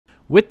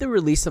With the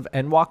release of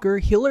Endwalker,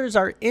 healers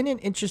are in an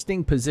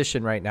interesting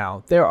position right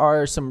now. There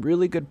are some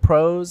really good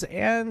pros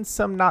and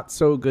some not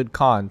so good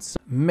cons.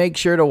 Make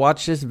sure to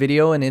watch this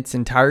video in its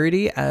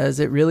entirety as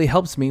it really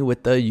helps me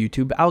with the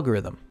YouTube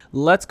algorithm.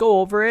 Let's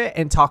go over it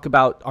and talk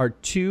about our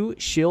two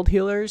shield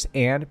healers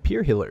and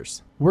peer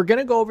healers. We're going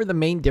to go over the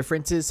main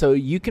differences so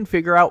you can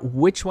figure out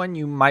which one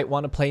you might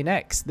want to play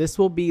next. This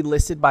will be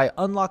listed by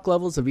unlock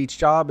levels of each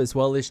job as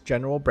well as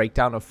general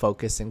breakdown of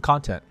focus and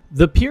content.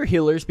 The peer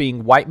healers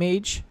being White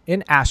Mage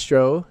and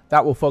Astro,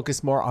 that will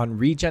focus more on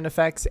regen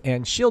effects,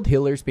 and shield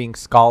healers being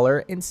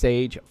Scholar and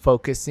Sage,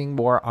 focusing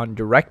more on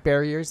direct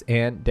barriers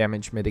and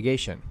damage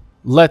mitigation.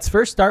 Let's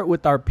first start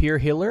with our peer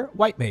healer,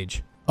 White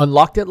Mage.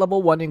 Unlocked at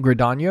level 1 in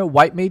Gridania,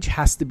 White Mage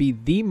has to be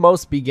the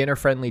most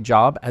beginner-friendly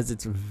job as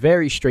it's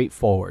very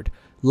straightforward.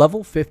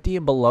 Level 50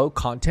 and below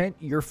content,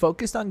 you're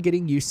focused on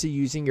getting used to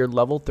using your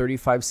level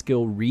 35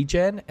 skill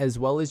regen as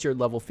well as your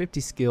level 50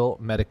 skill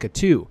Medica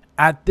 2.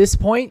 At this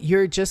point,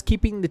 you're just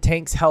keeping the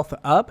tank's health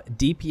up,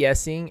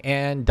 DPSing,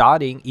 and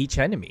dotting each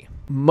enemy.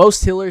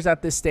 Most healers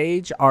at this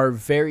stage are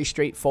very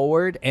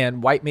straightforward,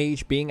 and White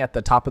Mage being at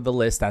the top of the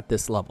list at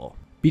this level.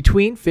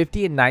 Between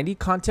 50 and 90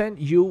 content,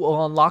 you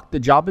will unlock the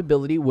job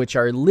ability, which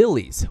are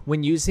lilies.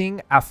 When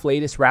using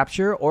Afflatus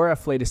Rapture or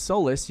Afflatus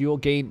Solus, you will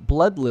gain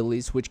blood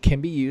lilies, which can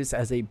be used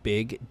as a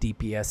big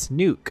DPS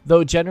nuke.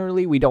 Though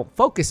generally we don't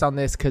focus on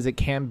this because it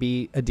can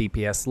be a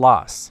DPS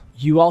loss.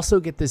 You also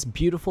get this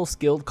beautiful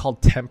skill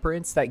called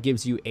Temperance that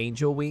gives you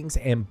angel wings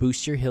and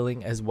boosts your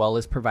healing as well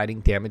as providing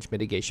damage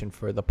mitigation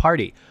for the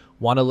party.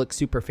 Want to look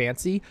super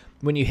fancy?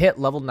 When you hit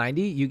level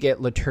 90, you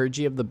get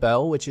Liturgy of the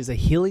Bell, which is a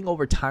healing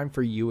over time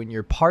for you and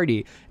your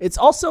party. It's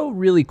also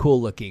really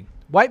cool looking.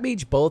 White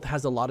Mage both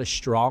has a lot of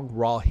strong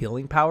raw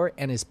healing power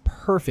and is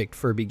perfect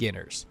for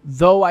beginners.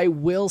 Though I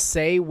will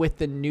say with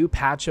the new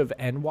patch of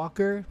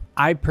Endwalker,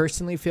 I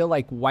personally feel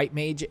like White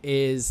Mage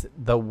is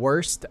the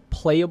worst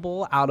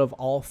playable out of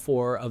all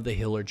four of the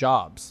healer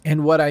jobs.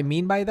 And what I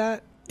mean by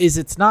that is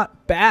it's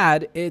not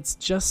bad, it's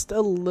just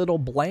a little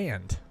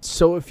bland.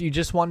 So if you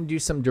just want to do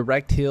some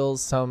direct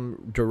heals,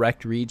 some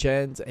direct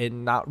regens,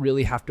 and not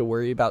really have to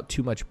worry about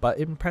too much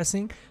button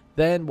pressing,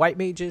 then White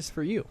Mage is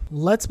for you.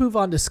 Let's move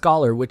on to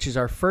Scholar, which is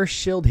our first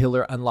shield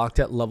healer unlocked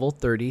at level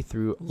 30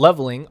 through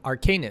leveling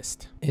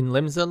Arcanist in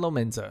Limsa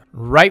Lomenza.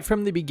 Right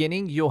from the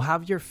beginning, you'll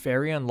have your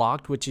Fairy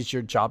unlocked, which is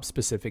your job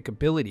specific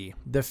ability.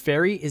 The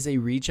Fairy is a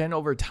regen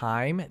over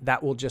time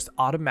that will just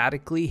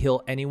automatically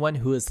heal anyone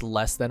who is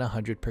less than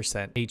 100%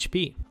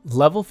 HP.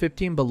 Level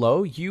 50 and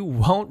below, you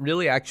won't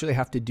really actually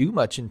have to do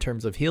much in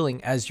terms of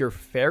healing, as your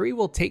Fairy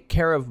will take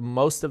care of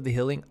most of the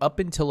healing up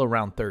until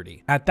around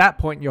 30. At that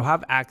point, you'll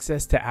have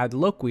access to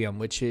Adloquium,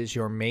 which is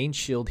your main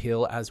shield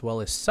heal, as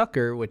well as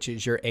Succor, which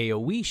is your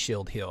AoE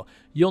shield heal.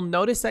 You'll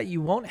notice that you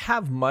won't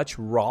have much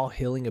raw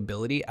healing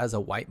ability as a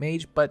White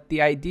Mage, but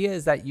the idea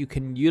is that you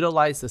can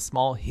utilize the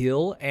small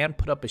heal and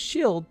put up a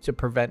shield to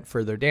prevent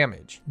further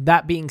damage.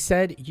 That being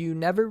said, you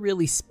never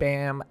really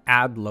spam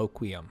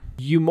Adloquium.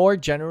 You more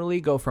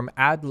generally go from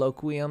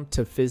Adloquium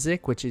to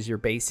Physic, which is your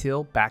base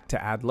heal, back to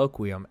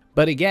Adloquium.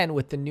 But again,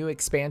 with the new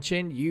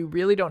expansion, you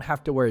really don't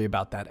have to worry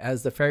about that,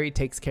 as the Fairy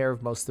takes care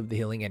of most of the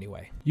healing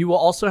anyway. You will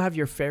also have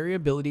your Fairy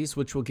abilities,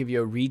 which will give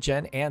you a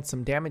regen and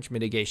some damage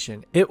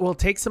mitigation. It will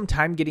take some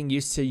time getting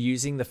used to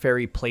using the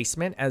Fairy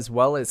placement as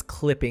well as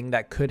clipping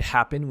that could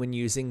happen when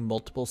using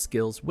multiple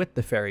skills with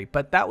the Fairy,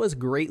 but that was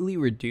greatly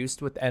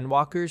reduced with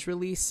Endwalker's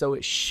release, so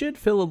it should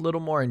feel a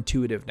little more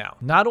intuitive now.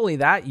 Not only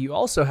that, you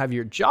also have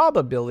your job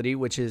ability,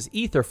 which is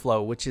Ether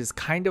Flow, which is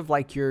kind of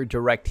like your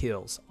direct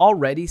heals.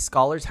 Already,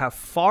 Scholars have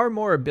far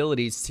more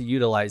abilities to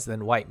utilize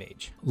than White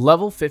Mage.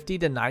 Level 50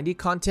 to 90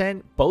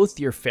 content, both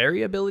your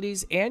Fairy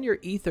abilities and your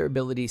Ether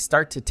abilities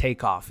start to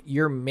take off.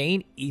 Your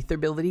main Ether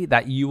ability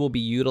that you will be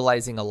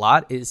utilizing a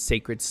lot is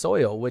Sacred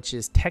Soil, which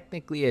is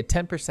technically a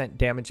 10%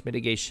 damage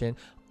mitigation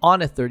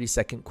on a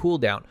 30-second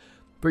cooldown.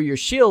 For your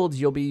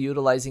shields, you'll be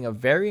utilizing a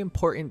very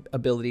important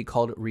ability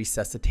called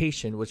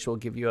Resuscitation, which will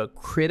give you a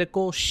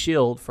critical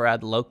shield for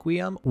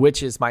Adloquium,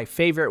 which is my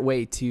favorite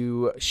way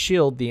to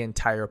shield the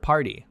entire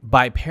party,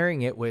 by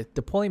pairing it with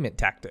deployment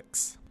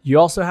tactics. You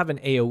also have an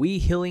AoE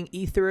healing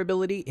Ether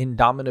ability,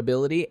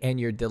 Indomitability, and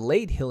your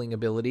delayed healing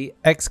ability,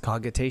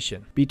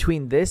 Excogitation.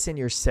 Between this and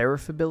your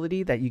Seraph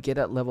ability that you get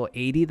at level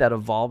 80 that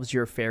evolves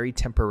your Fairy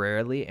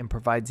temporarily and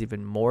provides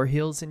even more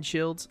heals and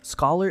shields,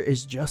 Scholar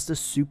is just a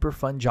super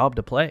fun job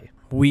to play.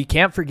 We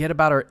can't forget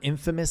about our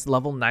infamous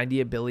level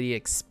 90 ability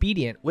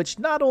Expedient, which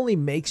not only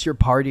makes your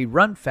party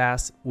run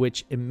fast,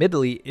 which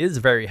admittedly is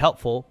very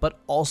helpful, but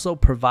also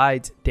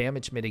provides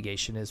damage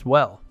mitigation as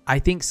well. I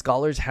think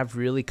Scholars have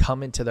really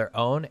come into their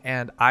own,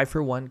 and I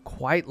for one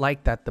quite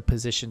like that the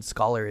position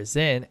Scholar is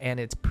in, and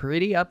it's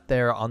pretty up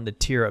there on the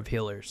tier of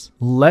healers.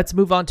 Let's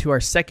move on to our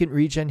second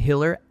regen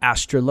healer,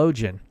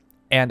 Astrologian.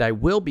 And I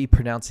will be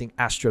pronouncing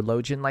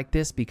Astrologian like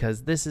this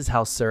because this is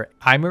how Sir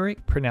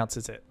Imeric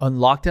pronounces it.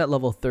 Unlocked at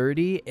level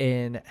 30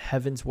 in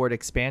Heaven's Ward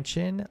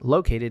expansion,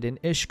 located in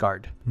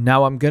Ishgard.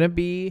 Now I'm going to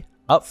be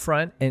up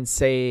front and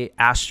say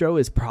Astro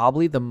is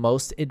probably the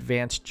most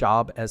advanced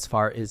job as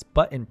far as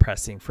button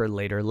pressing for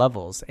later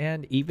levels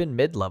and even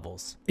mid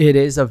levels. It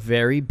is a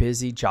very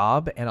busy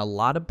job and a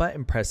lot of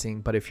button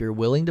pressing, but if you're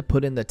willing to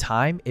put in the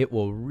time, it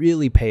will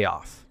really pay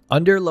off.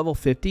 Under level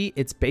 50,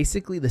 it's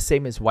basically the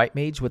same as White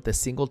Mage with a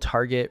single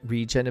target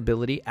regen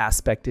ability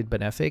aspected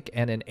Benefic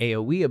and an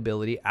AoE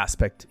ability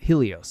aspect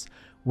Helios.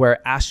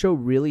 Where Astro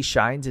really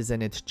shines is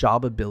in its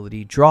job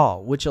ability Draw,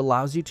 which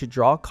allows you to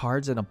draw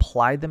cards and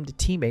apply them to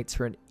teammates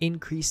for an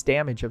increased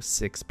damage of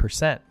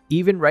 6%.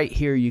 Even right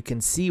here, you can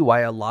see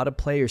why a lot of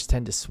players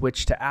tend to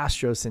switch to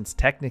Astro, since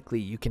technically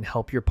you can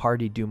help your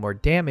party do more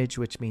damage,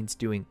 which means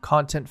doing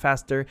content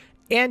faster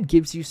and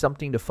gives you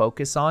something to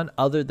focus on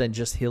other than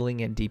just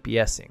healing and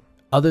DPSing.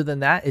 Other than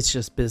that, it's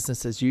just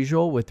business as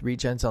usual with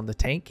regens on the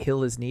tank,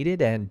 heal is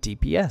needed, and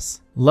DPS.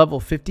 Level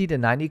 50 to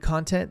 90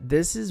 content,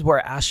 this is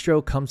where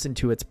Astro comes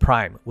into its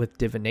prime with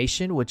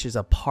Divination, which is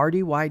a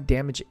party-wide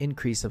damage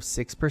increase of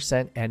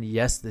 6%, and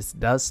yes, this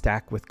does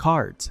stack with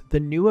cards. The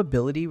new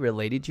ability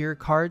related to your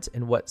cards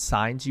and what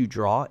signs you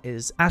draw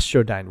is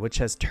Astrodyne, which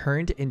has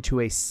turned into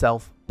a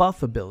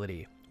self-buff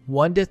ability.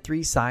 1 to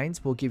 3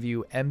 signs will give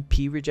you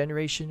MP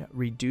regeneration,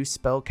 reduced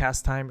spell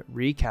cast time,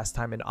 recast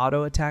time, and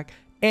auto attack,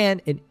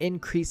 and an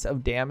increase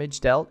of damage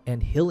dealt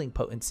and healing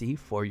potency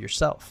for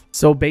yourself.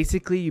 So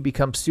basically you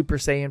become Super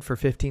Saiyan for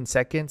 15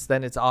 seconds,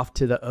 then it's off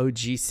to the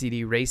OG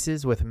CD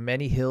races with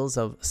many hills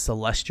of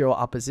Celestial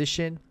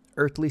Opposition,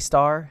 Earthly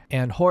Star,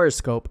 and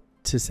Horoscope,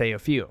 to say a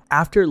few.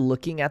 After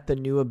looking at the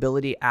new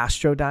ability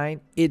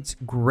Astrodyne, it's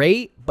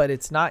great, but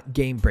it's not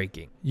game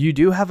breaking. You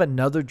do have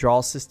another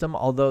draw system,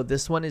 although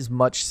this one is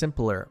much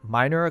simpler.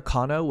 Minor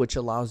Arcana, which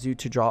allows you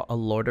to draw a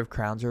Lord of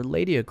Crowns or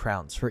Lady of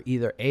Crowns for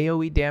either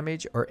AoE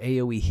damage or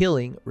AoE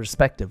healing,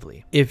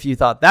 respectively. If you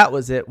thought that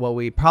was it, well,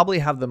 we probably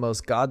have the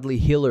most godly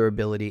healer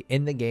ability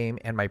in the game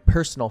and my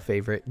personal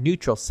favorite,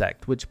 Neutral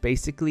Sect, which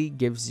basically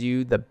gives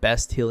you the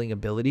best healing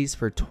abilities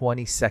for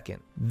 20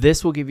 seconds.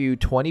 This will give you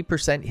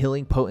 20%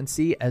 healing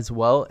potency as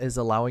well as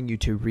allowing you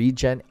to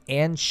regen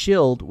and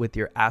shield with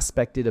your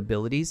aspected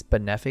abilities,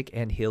 Benefic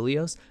and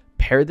Helios.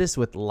 Pair this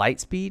with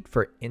Lightspeed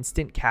for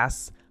instant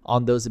casts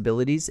on those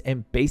abilities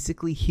and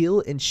basically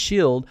heal and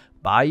shield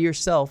by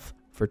yourself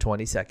for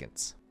 20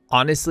 seconds.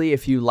 Honestly,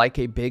 if you like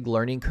a big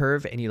learning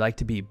curve and you like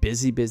to be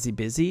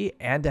busy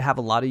and to have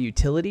a lot of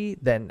utility,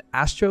 then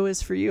Astro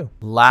is for you.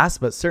 Last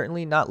but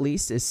certainly not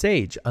least is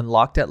Sage,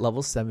 unlocked at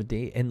level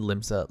 70 in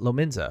Limsa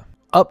Lominsa.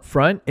 Up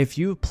front, if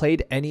you've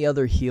played any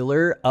other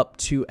healer up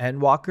to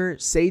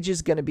Endwalker, Sage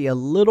is going to be a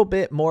little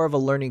bit more of a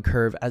learning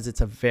curve as it's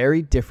a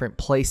very different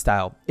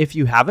playstyle. If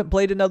you haven't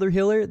played another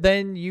healer,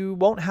 then you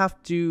won't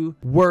have to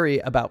worry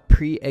about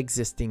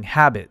pre-existing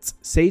habits.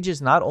 Sage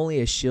is not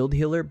only a shield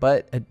healer,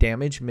 but a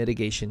damage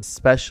mitigation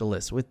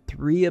specialist with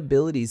 3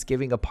 abilities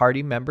giving a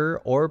party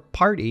member or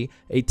party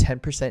a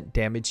 10%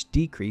 damage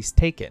decrease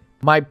taken.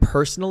 My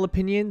personal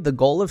opinion, the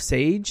goal of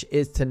Sage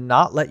is to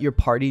not let your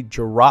party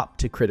drop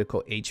to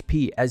critical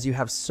HP, as you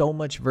have so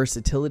much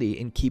versatility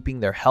in keeping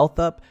their health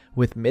up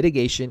with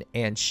mitigation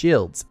and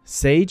shields.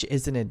 Sage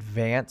is an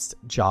advanced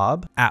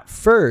job at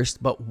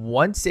first, but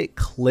once it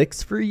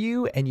clicks for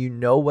you and you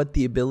know what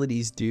the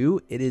abilities do,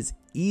 it is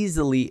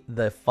easily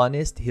the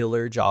funnest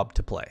healer job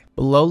to play.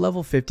 Below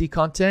level 50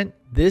 content,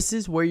 this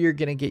is where you're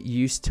going to get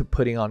used to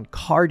putting on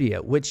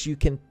Cardia, which you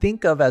can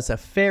think of as a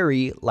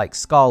fairy like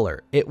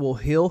Scholar. It will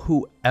heal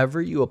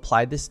whoever you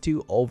apply this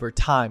to over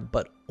time,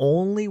 but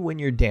only when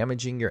you're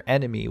damaging your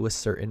enemy with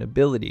certain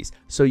abilities.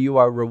 So you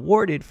are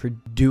rewarded for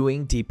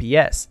doing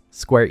DPS.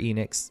 Square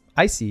Enix,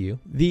 I see you.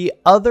 The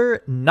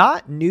other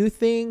not new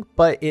thing,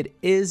 but it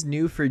is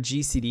new for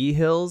GCD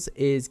hills,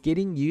 is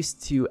getting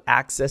used to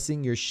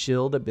accessing your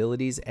shield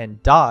abilities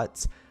and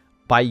dots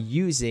by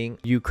using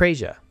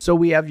Eucrasia. So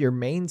we have your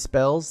main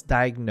spells,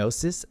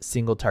 Diagnosis,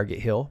 single target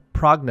heal,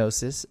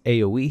 Prognosis,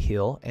 AoE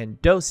heal, and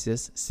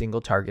Dosis,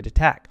 single target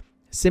attack.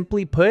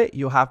 Simply put,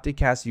 you'll have to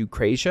cast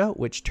Eucrasia,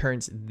 which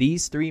turns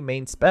these 3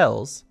 main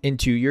spells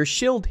into your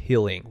shield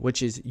healing,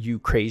 which is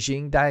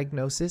Eucrasian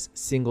Diagnosis,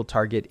 single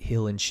target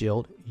heal and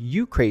shield,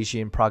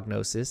 Eucrasian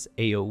Prognosis,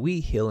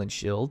 AoE heal and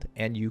shield,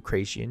 and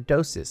Eucrasian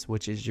Dosis,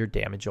 which is your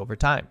damage over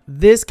time.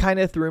 This kind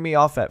of threw me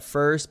off at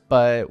first,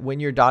 but when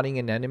you're dotting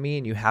an enemy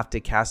and you have to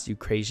cast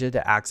Eucrasia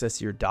to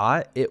access your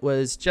dot, it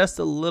was just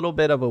a little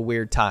bit of a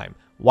weird time.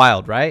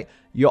 Wild, right?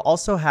 You'll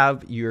also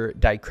have your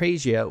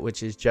Dicrasia,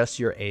 which is just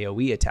your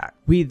AoE attack.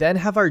 We then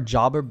have our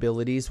job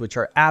abilities, which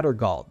are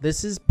Addergall.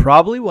 This is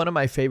probably one of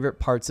my favorite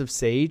parts of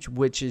Sage,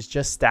 which is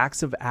just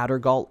stacks of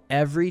Addergall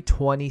every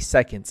 20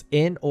 seconds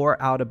in or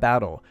out of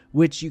battle,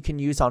 which you can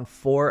use on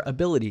 4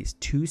 abilities,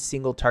 2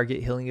 single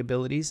target healing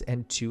abilities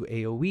and 2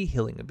 AoE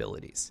healing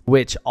abilities,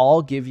 which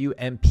all give you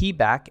MP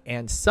back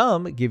and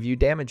some give you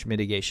damage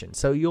mitigation.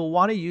 So you'll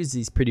want to use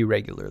these pretty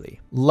regularly.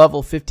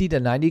 Level 50 to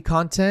 90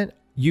 content,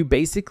 You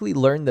basically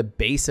learn the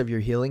base of your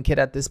healing kit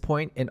at this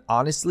point, and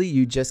honestly,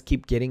 you just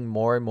keep getting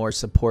more and more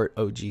support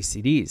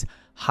OGCDs.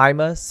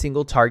 Haima,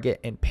 Single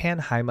Target, and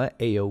Panhaima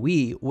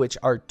AoE, which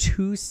are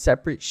 2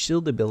 separate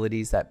shield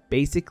abilities that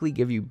basically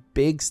give you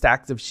big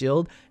stacks of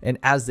shield, and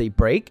as they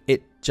break,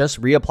 it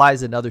just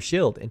reapplies another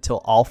shield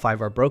until all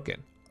 5 are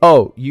broken.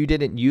 Oh, you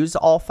didn't use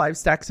all 5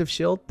 stacks of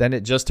shield? Then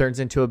it just turns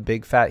into a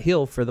big fat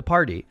heal for the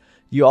party.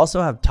 You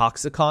also have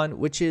Toxicon,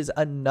 which is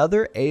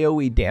another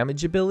AoE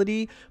damage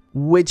ability,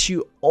 which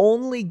you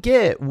only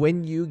get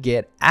when you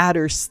get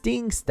Adder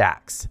Sting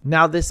stacks.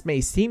 Now this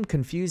may seem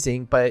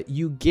confusing, but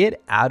you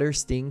get Adder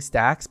Sting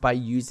stacks by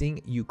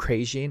using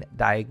Eucrasian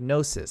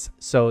Diagnosis.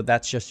 So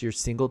that's just your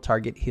single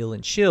target heal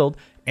and shield,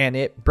 and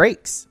it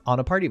breaks on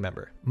a party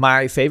member.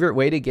 My favorite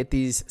way to get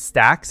these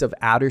stacks of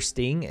Adder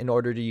Sting in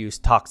order to use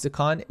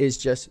Toxicon is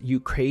just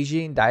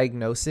Eucrasian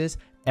Diagnosis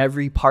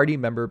every party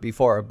member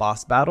before a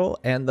boss battle,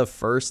 and the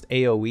first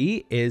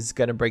AoE is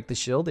going to break the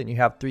shield and you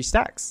have 3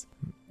 stacks.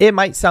 It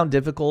might sound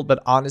difficult,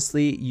 but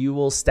honestly, you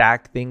will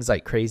stack things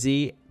like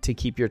crazy to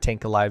keep your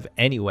tank alive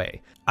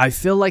anyway. I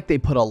feel like they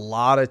put a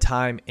lot of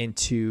time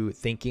into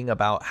thinking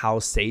about how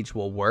Sage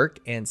will work,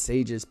 and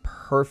Sage is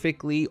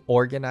perfectly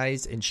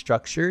organized and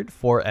structured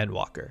for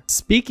Endwalker.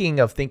 Speaking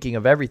of thinking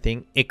of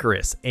everything,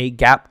 Icarus, a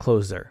gap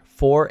closer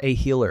for a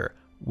healer.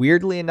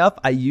 Weirdly enough,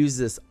 I use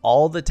this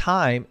all the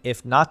time,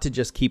 if not to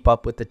just keep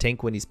up with the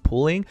tank when he's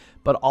pulling,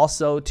 but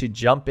also to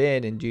jump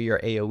in and do your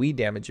AoE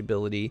damage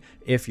ability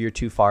if you're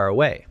too far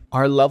away.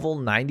 Our level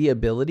 90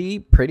 ability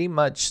pretty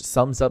much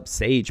sums up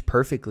Sage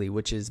perfectly,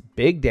 which is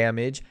big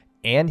damage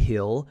and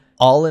heal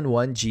all in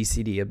one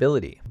GCD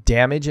ability.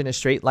 Damage in a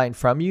straight line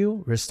from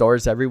you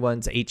restores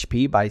everyone's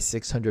HP by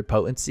 600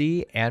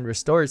 potency and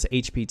restores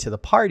HP to the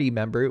party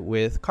member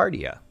with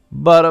Cardia.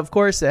 But of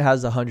course, it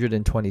has a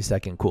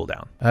 120-second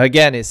cooldown.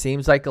 Again, it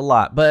seems like a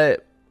lot,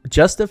 but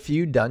just a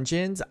few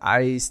dungeons,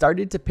 I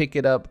started to pick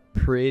it up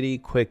pretty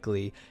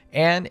quickly,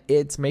 and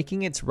it's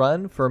making its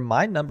run for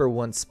my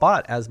 #1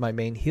 spot as my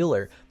main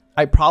healer.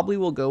 I probably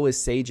will go with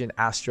Sage and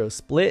Astro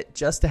split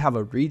just to have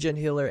a regen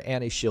healer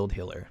and a shield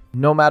healer.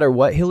 No matter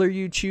what healer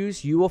you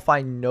choose, you will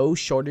find no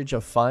shortage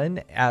of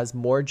fun. As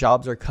more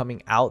jobs are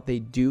coming out, they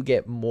do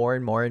get more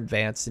and more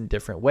advanced in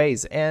different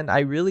ways, and I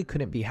really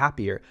couldn't be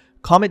happier.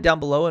 Comment down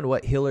below on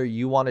what healer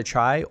you want to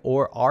try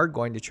or are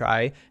going to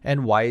try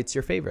and why it's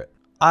your favorite.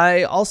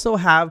 I also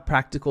have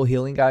practical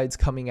healing guides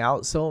coming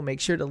out, so make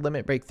sure to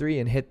limit break 3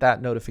 and hit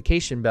that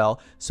notification bell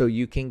so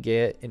you can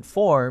get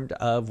informed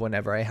of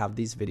whenever I have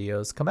these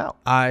videos come out.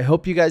 I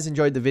hope you guys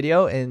enjoyed the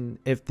video, and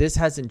if this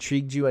has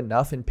intrigued you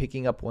enough in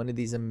picking up one of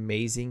these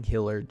amazing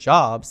healer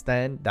jobs,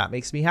 then that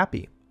makes me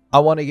happy. I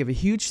want to give a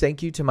huge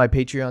thank you to my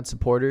Patreon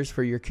supporters.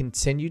 For your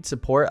continued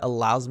support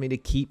allows me to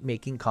keep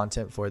making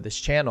content for this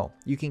channel.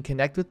 You can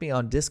connect with me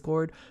on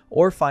Discord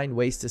or find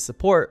ways to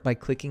support by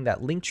clicking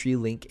that Linktree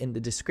link in the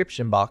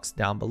description box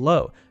down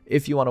below.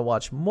 If you want to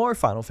watch more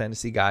Final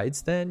Fantasy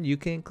guides, then you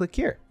can click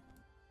here.